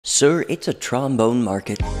Sir, it's a trombone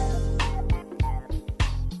market.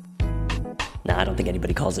 Nah, I don't think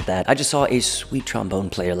anybody calls it that. I just saw a sweet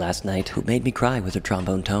trombone player last night who made me cry with her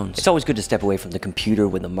trombone tones. It's always good to step away from the computer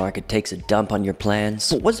when the market takes a dump on your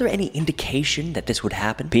plans. But was there any indication that this would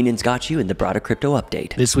happen? Pnin's got you in the broader crypto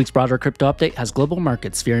update. This week's broader crypto update has global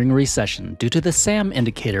markets fearing a recession due to the SAM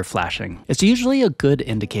indicator flashing. It's usually a good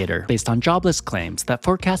indicator based on jobless claims that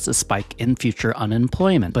forecasts a spike in future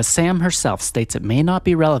unemployment, but SAM herself states it may not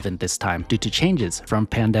be relevant this time due to changes from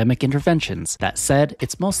pandemic interventions. That said,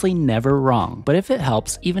 it's mostly never wrong. But if it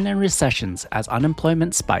helps, even in recessions, as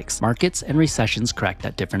unemployment spikes, markets and recessions correct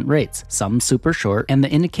at different rates, some super short, and the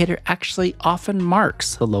indicator actually often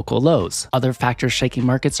marks the local lows. Other factors shaking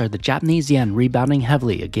markets are the Japanese yen rebounding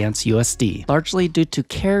heavily against USD, largely due to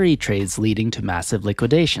carry trades leading to massive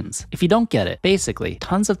liquidations. If you don't get it, basically,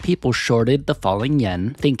 tons of people shorted the falling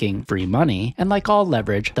yen, thinking free money, and like all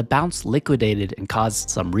leverage, the bounce liquidated and caused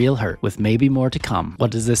some real hurt, with maybe more to come.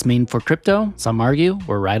 What does this mean for crypto? Some argue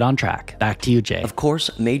we're right on track. Back to you, Jay. Of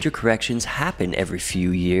course, major corrections happen every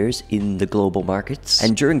few years in the global markets,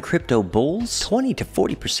 and during crypto bulls, 20 to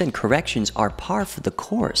 40% corrections are par for the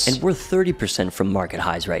course, and we're 30% from market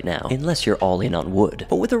highs right now, unless you're all in on wood.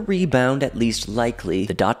 But with a rebound at least likely,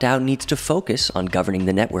 the DAO needs to focus on governing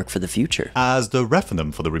the network for the future. As the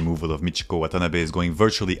referendum for the removal of Michiko Watanabe is going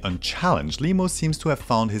virtually unchallenged, Limo seems to have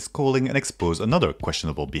found his calling and exposed another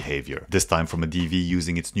questionable behavior, this time from a DV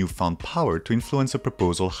using its newfound power to influence a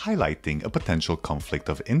proposal highlighting a potential conflict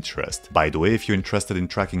of interest. By the way, if you're interested in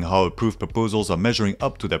tracking how approved proposals are measuring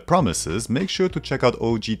up to their promises, make sure to check out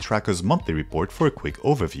OG Tracker's monthly report for a quick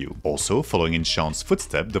overview. Also, following in Sean's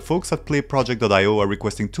footstep, the folks at PlayProject.io are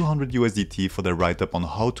requesting 200 USDT for their write-up on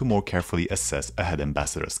how to more carefully assess a head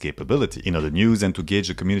ambassador's capability. In other news, and to gauge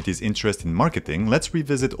the community's interest in marketing, let's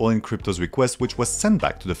revisit All in Crypto's request, which was sent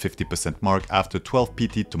back to the 50% mark after 12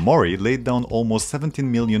 PT Tomori laid down almost 17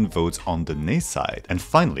 million votes on the nay side. And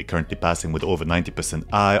finally, currently passing with over 90%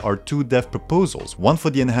 aye are two dev proposals, one for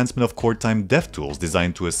the enhancement of Coretime dev tools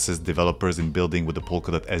designed to assist developers in building with the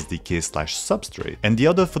Polkadot SDK/substrate, and the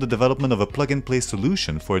other for the development of a plug-and-play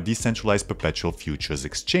solution for a decentralized perpetual futures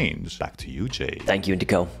exchange. Back to you, Jay. Thank you,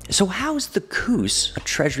 Indico. So how's the Kus, a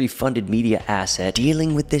treasury-funded media asset,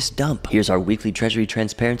 dealing with this dump? Here's our weekly treasury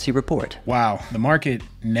transparency report. Wow, the market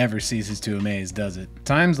never ceases to amaze, does it?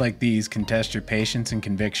 Times like these can test your patience and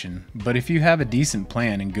conviction, but if you have a decent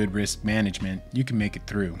plan and good risk management, you can make it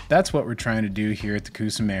through. That's what we're trying to do here at the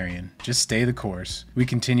Kusama. Just stay the course. We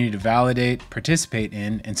continue to validate, participate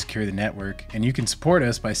in, and secure the network, and you can support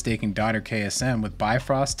us by staking DOT or KSM with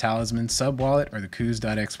Bifrost, Talisman, Subwallet, or the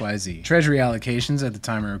Kus.xyz. Treasury allocations at the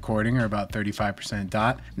time of recording are about 35%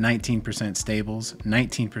 DOT, 19% stables,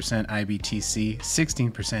 19% IBTC,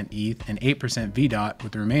 16% ETH, and 8% VDOT,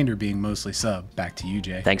 with the remainder being mostly sub. Back to you,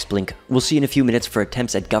 Jay. Thanks, Blink. We'll see you in a few minutes for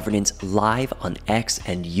attempts at governance live on X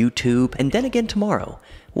and YouTube, and then again tomorrow.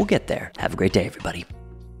 We'll get there. Have a great day, everybody.